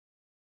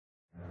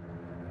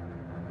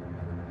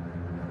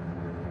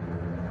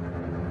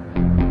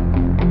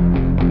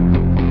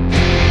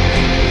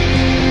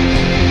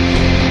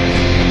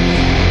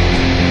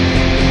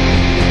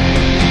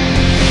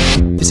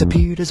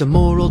disappeared as a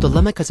moral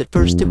dilemma, cause at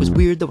first it was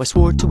weird, though I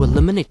swore to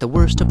eliminate the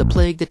worst of the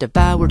plague that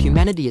devoured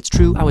humanity. It's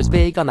true, I was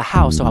vague on the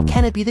how, so how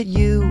can it be that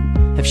you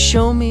have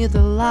shown me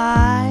the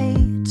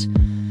light?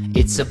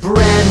 It's a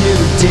brand new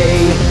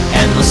day,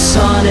 and the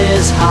sun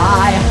is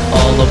high.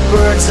 All the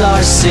birds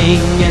are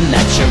singing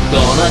that you're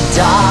gonna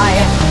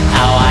die.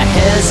 How I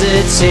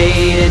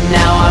hesitated,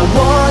 now I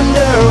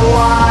wonder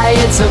why.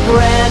 It's a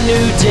brand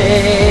new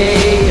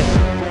day.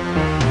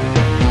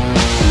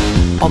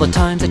 All the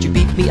times that you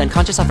beat me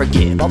unconscious I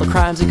forgive. All the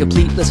crimes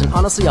incomplete, listen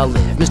honestly I'll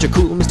live. Mr.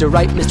 Cool, Mr.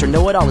 Right, Mr.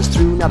 Know-It-All is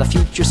through. Now the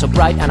future's so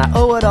bright and I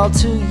owe it all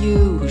to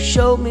you who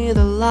showed me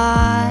the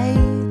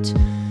light.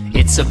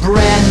 It's a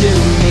brand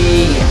new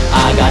me,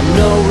 I got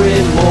no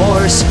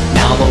remorse.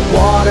 Now the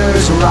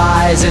water's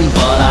rising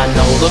but I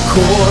know the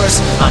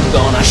course. I'm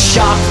gonna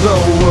shock the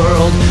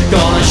world,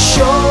 gonna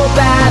show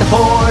that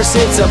horse.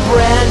 It's a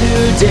brand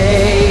new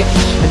day,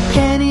 and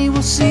Penny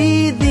will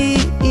see the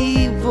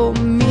evil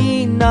me.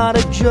 Not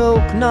a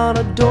joke, not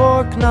a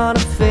dork, not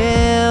a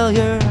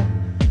failure.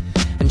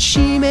 And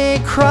she may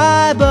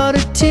cry, but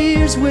her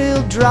tears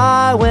will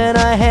dry when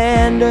I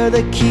hand her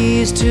the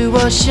keys to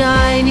a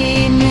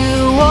shiny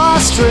new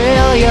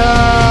Australia.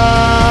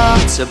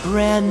 It's a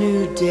brand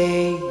new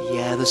day,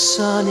 yeah, the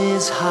sun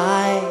is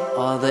high.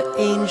 All the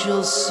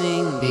angels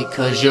sing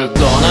because you're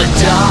gonna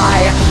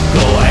die.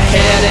 Go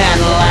ahead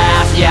and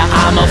laugh, yeah,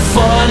 I'm a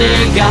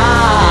funny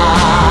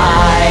guy.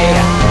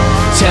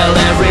 Tell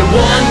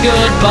everyone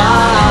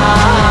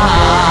goodbye.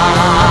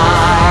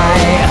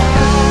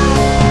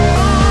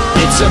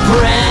 It's a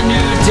brand